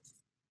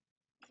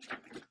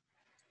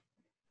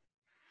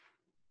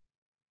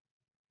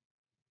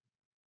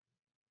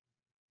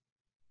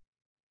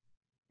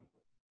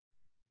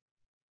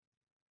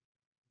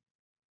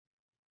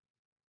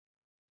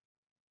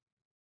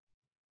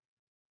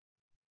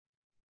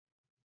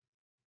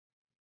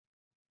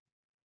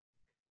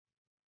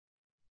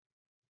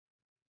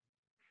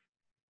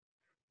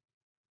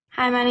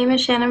 Hi, my name is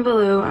Shannon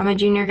Ballou. I'm a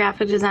junior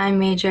graphic design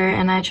major,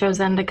 and I chose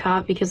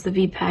Endicott because the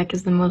VPAC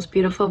is the most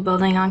beautiful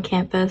building on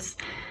campus,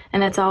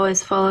 and it's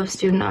always full of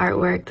student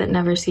artwork that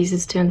never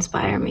ceases to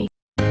inspire me.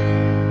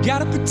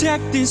 Gotta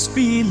protect this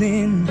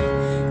feeling,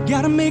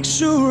 gotta make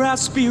sure our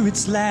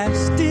spirits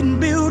last.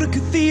 Didn't build a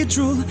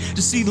cathedral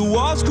to see the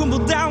walls crumble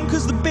down,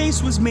 cause the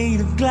base was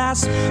made of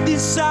glass.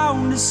 This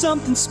sound is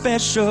something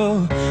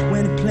special.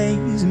 When it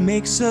plays, it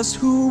makes us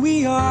who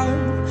we are.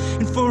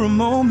 And for a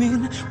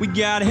moment, we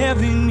got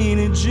heaven in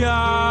a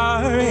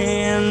jar.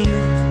 And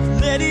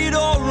let it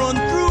all run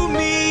through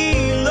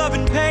me, love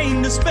and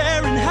pain,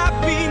 despair and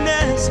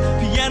happiness,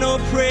 piano,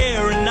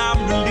 prayer, and I'm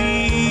relieved.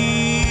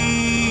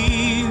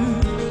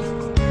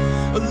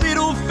 A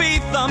little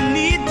faith, I'm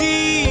knee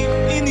deep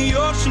in the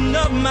ocean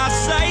of my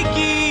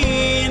psyche,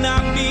 and I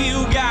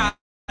feel God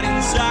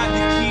inside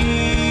the key.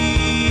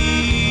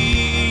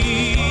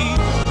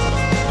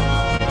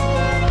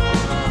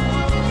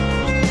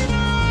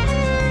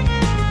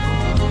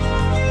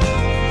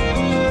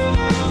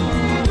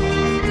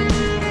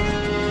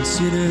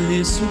 Consider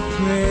this a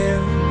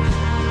prayer.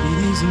 It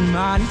isn't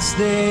mine, it's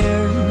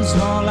theirs.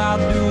 All I'll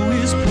do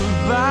is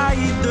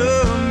provide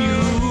the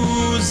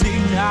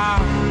music now.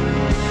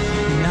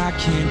 I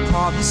can't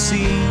part the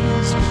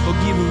seas or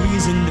give a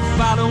reason to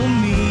follow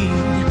me,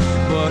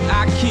 but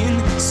I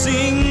can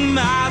sing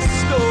my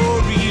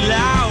story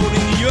loud,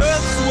 and the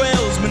earth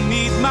swells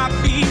beneath my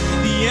feet.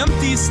 The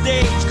empty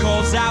stage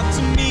calls out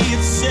to me,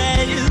 it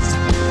says,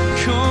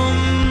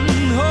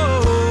 come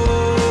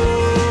home.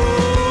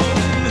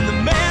 And the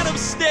man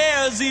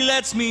upstairs, he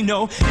lets me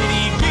know that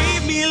he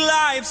gave me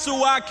life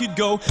so I could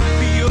go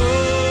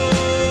beyond.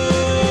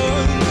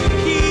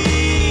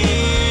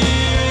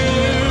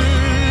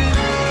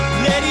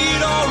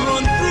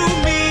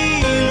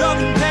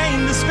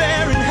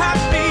 Despair and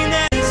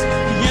happiness,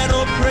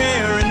 piano,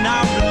 prayer, and I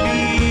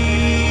believe.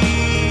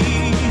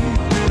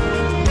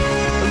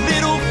 A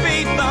little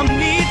faith, I'm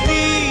knee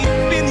deep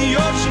in the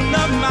ocean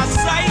of my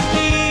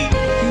psyche,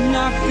 and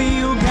I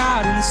feel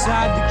God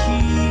inside the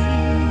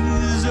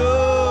keys.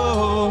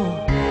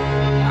 Oh,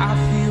 I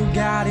feel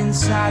God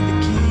inside the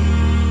keys.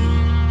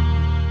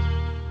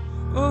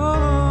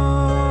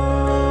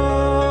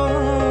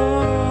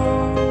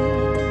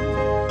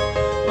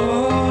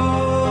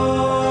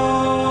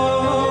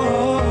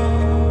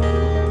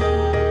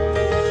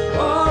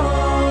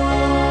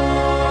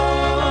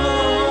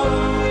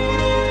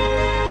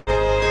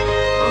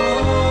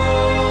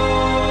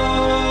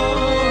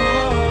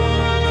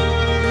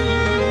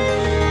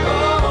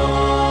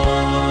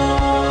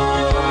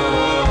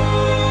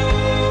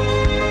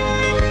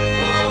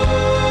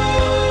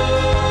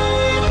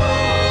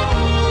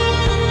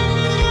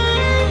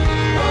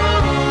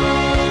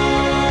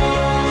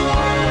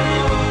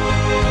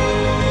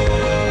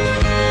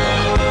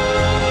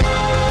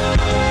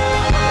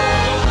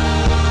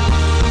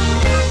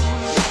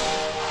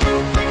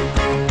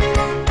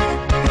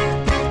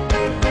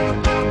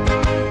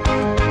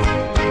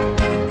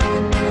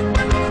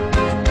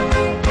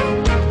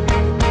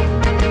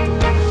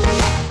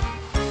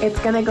 It's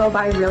gonna go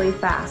by really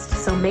fast,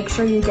 so make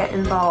sure you get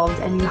involved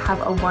and you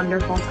have a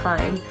wonderful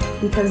time,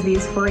 because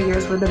these 4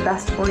 years were the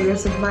best 4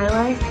 years of my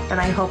life, and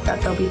I hope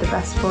that they'll be the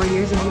best 4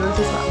 years of yours as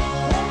well.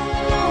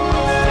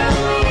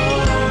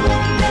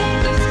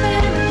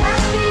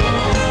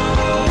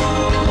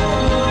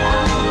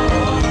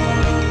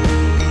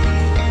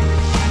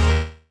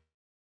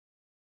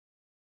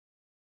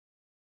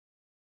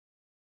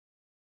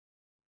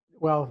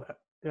 Well,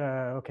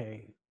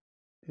 okay.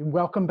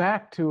 Welcome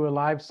back to a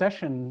live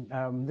session.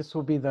 This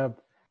will be the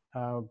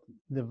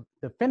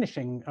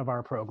finishing of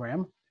our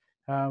program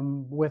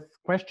with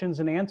questions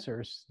and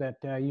answers that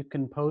you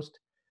can post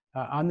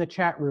on the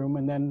chat room,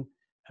 and then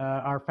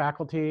our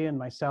faculty and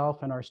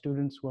myself and our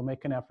students will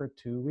make an effort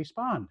to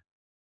respond.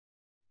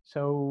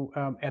 So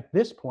at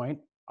this point,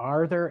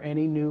 are there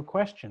any new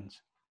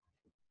questions?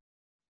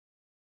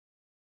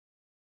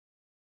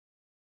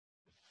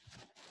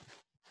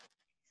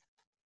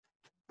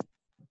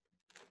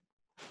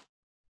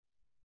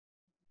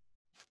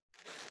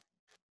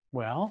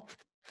 Well,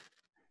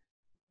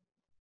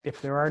 if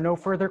there are no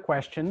further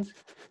questions,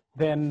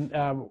 then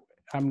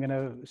I'm going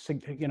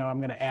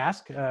to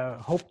ask,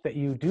 hope that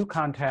you do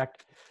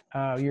contact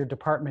your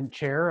department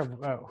chair of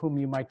whom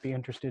you might be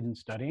interested in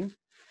studying,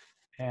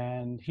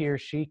 and he or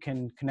she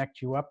can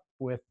connect you up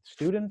with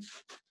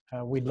students.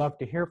 We'd love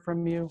to hear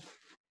from you.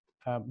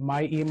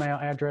 My email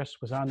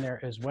address was on there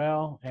as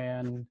well,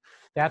 and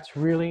that's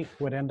really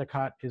what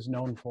Endicott is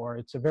known for.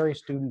 It's a very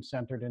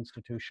student-centered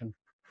institution.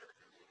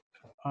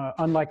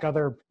 Unlike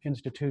other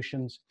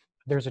institutions,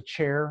 there's a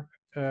chair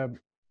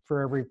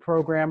for every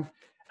program.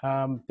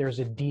 There's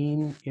a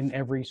dean in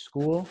every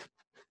school,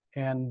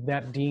 and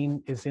that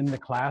dean is in the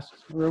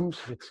classrooms.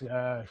 It's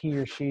he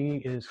or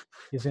she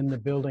is in the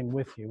building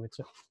with you. It's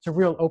a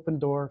real open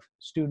door,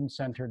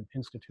 student-centered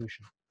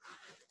institution.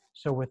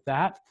 So with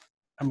that,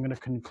 I'm going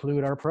to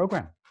conclude our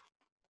program.